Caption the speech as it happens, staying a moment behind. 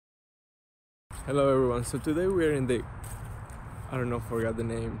Hello everyone, so today we're in the, I don't know, forgot the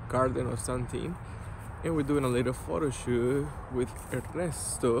name, garden of something, and we're doing a little photo shoot with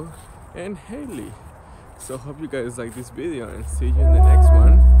Ernesto and Haley. So hope you guys like this video and see you in the next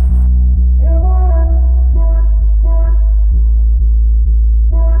one.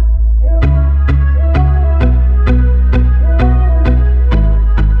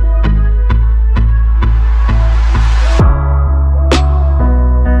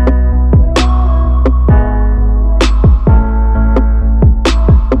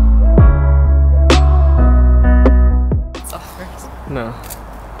 No.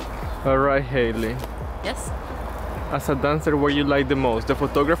 Alright, Haley. Yes? As a dancer, what you like the most? The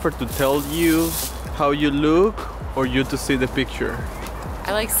photographer to tell you how you look or you to see the picture?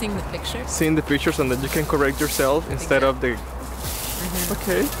 I like seeing the pictures. Seeing the pictures and then you can correct yourself instead of the...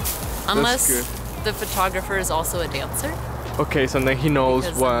 Okay. Unless the photographer is also a dancer. Okay, so then he knows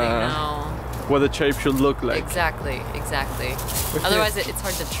what the shape should look like. Exactly. Okay. Otherwise it's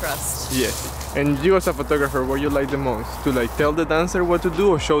hard to trust. Yes. And you as a photographer, what you like the most? To like tell the dancer what to do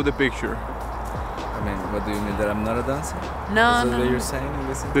or show the picture? I mean, what do you mean, that I'm not a dancer? No, Is that what you're saying?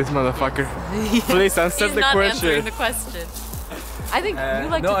 This motherfucker. Please answer the question. He's not answering the question. I think you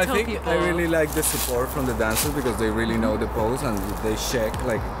like to tell people. I really like the support from the dancers because they really know the pose and they check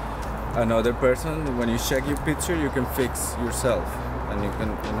like another person. When you check your picture, you can fix yourself and you can,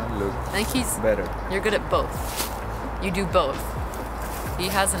 look I think he's better. You're good at both. You do both. He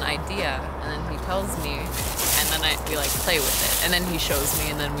has an idea and then he tells me and then we like play with it and then he shows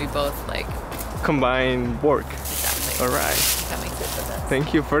me and then we both like combine work. Exactly. All right. That makes it the best.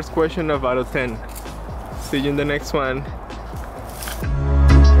 Thank you. First question of out of 10. See you in the next one.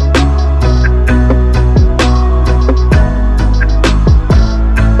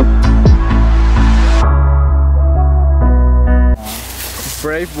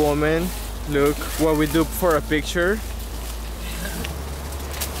 Brave woman. Look what we do for a picture.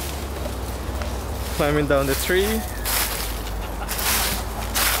 Climbing down the tree.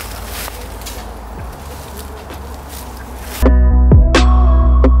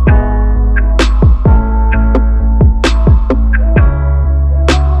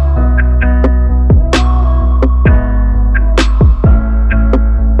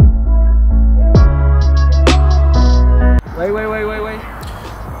 Wait.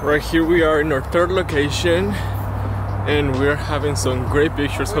 Right here we are in our third location and we're having some great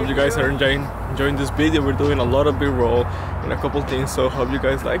pictures. Hope you guys are enjoying this video. We're doing a lot of B-roll and a couple things, so hope you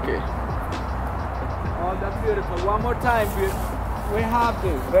guys like it. Oh, that's beautiful. One more time. We have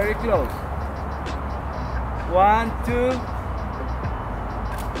this very close. 1, 2.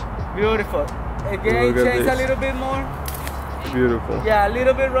 Beautiful. Again, change a little bit more. Beautiful. Yeah, a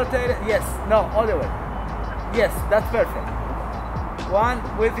little bit rotated. Yes. No, other way. Yes, that's perfect. One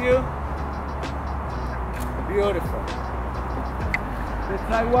with you. Beautiful. Let's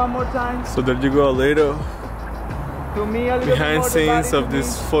try one more time. So there you go, a little behind scenes of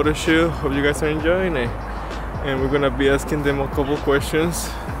this photo shoot. Hope you guys are enjoying it. And we're gonna be asking them a couple questions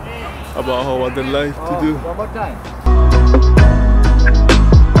about what they like to do. One more time.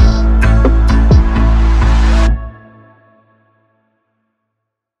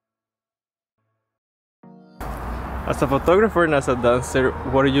 As a photographer and as a dancer,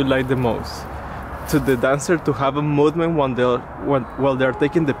 what do you like the most? To the dancer to have a movement while they're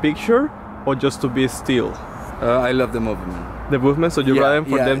taking the picture, or just to be still? I love the movement. The movement, so you rather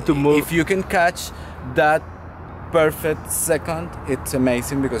for them to move. If you can catch that perfect second, it's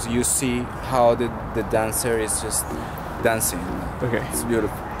amazing because you see how the dancer is just dancing. Okay. It's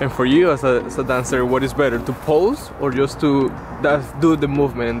beautiful. And for you as a dancer, what is better, to pose or just to do the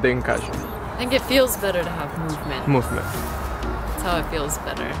movement and then catch it? I think it feels better to have movement. That's how it feels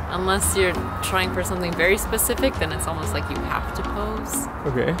better. Unless you're trying for something very specific, then it's almost like you have to pose.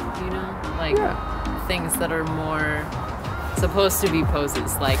 Okay. You know? Like things that are more supposed to be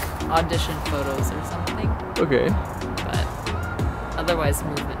poses, like audition photos or something. Okay. But otherwise,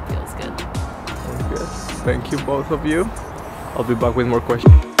 movement feels good. Sounds good. Thank you, both of you. I'll be back with more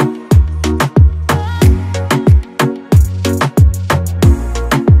questions.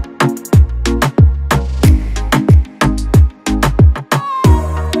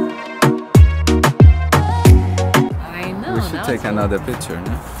 Take another picture,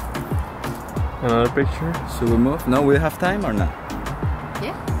 no? Another picture? Should we move? No, we have time or not?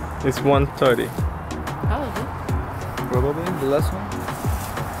 Yeah. It's 1:30. Probably the last one?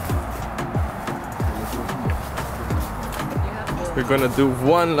 We're gonna do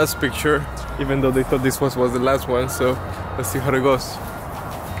one last picture, even though they thought this was the last one, so let's see how it goes.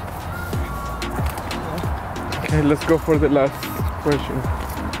 Okay, let's go for the last question.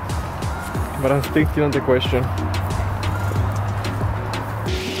 but I'm thinking on the question.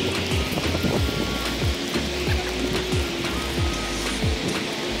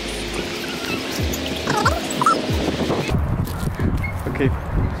 Okay,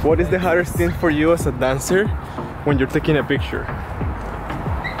 what is the hardest thing for you as a dancer when you're taking a picture?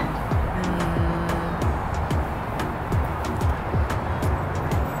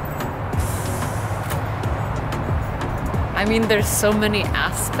 I mean, there's so many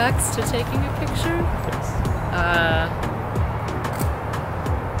aspects to taking a picture.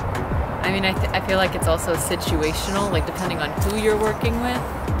 I mean, I feel like it's also situational, like depending on who you're working with.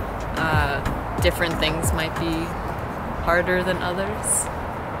 Different things might be harder than others.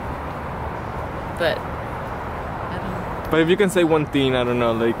 But I don't know. But if you can say one thing, I don't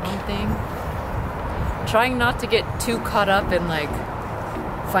know, like... One thing? Trying not to get too caught up in like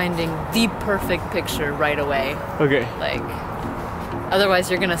finding the perfect picture right away. Okay. Like, otherwise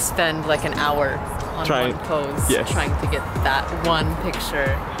you're gonna spend like an hour on one pose trying to get that one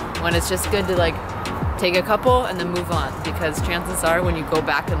picture. When it's just good to like take a couple and then move on, because chances are when you go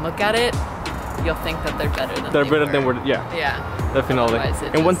back and look at it, you'll think that they're better than they were. Yeah. Yeah. Definitely.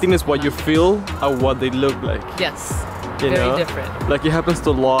 And one thing is what you feel and what they look like. Yes. You Very know? different. Like it happens to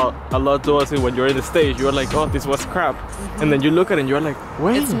a lot to us when you're in the stage. You're like, oh, this was crap. And then you look at it and you're like,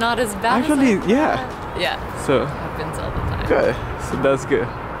 wait. It's not as bad actually, as Yeah. So. It happens all the time. Good. So that's good.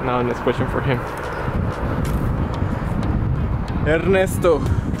 Now next question for him. Ernesto,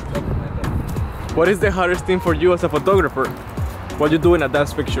 what is the hardest thing for you as a photographer? What you do in a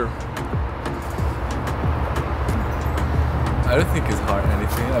dance picture? I don't think it's hard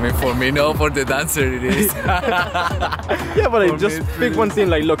anything. I mean, for me, no. For the dancer, it is. Yeah, but like, just pick one thing,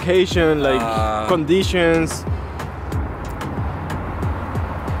 like location, like conditions.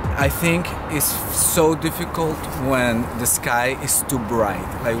 I think it's so difficult when the sky is too bright.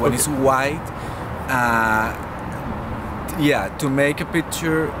 Like when it's white. Yeah, to make a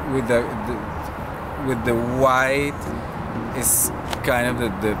picture with the white is kind of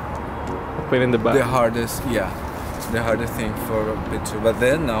the hardest. Yeah. The hardest thing for a picture, but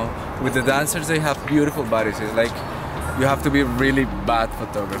then now with the dancers, they have beautiful bodies. It's like you have to be a really bad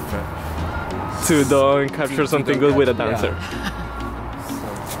photographer to don't capture something good with a dancer. Yeah.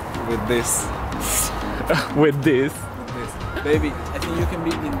 So, with this, with this, baby, I think you can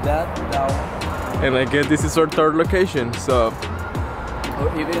be in that down. And I guess this is our third location, so or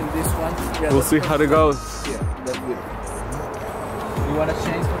even this one. Yeah, we'll see how it goes. Yeah, that's good. You want to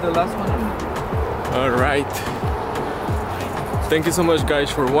change for the last one or not? All right. Thank you so much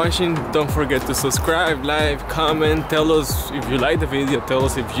guys for watching. Don't forget to subscribe, like, comment, tell us if you like the video, tell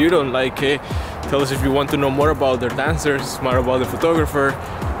us if you don't like it, tell us if you want to know more about the dancers, more about the photographer,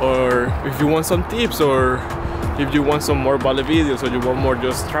 or if you want some tips, or if you want some more ballet videos, or you want more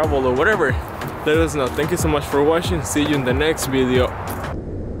just travel or whatever. Let us know. Thank you so much for watching. See you in the next video.